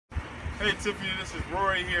Hey Tiffany, this is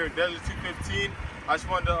Rory here at Desert 215. I just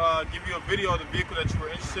wanted to give you a video of the vehicle that you were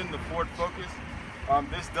interested in, the Ford Focus.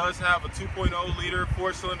 This does have a 2.0 liter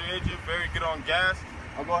 4-cylinder engine, very good on gas.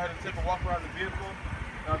 I'll go ahead and take a walk around the vehicle.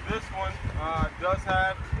 Now this one does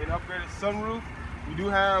have an upgraded sunroof. We do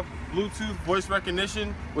have Bluetooth voice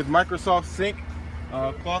recognition with Microsoft Sync,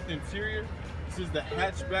 cloth interior. This is the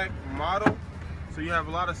hatchback model, so you have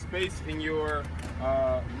a lot of space in your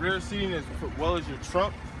rear seating as well as your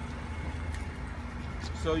trunk.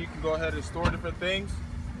 So you can go ahead and store different things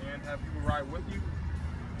and have people ride with you.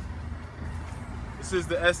 This is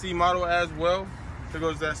the SE model as well. There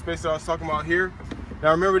goes that space that I was talking about here.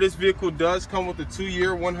 Now remember, this vehicle does come with a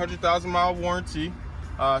 2-year, 100,000-mile warranty.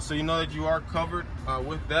 So you know that you are covered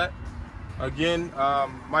with that. Again,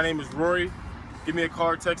 my name is Rory. Give me a call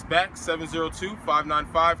or text back,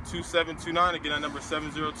 702-595-2729. Again, that number is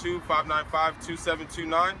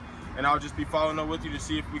 702-595-2729. And I'll just be following up with you to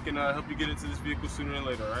see if we can help you get into this vehicle sooner than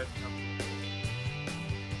later, all right?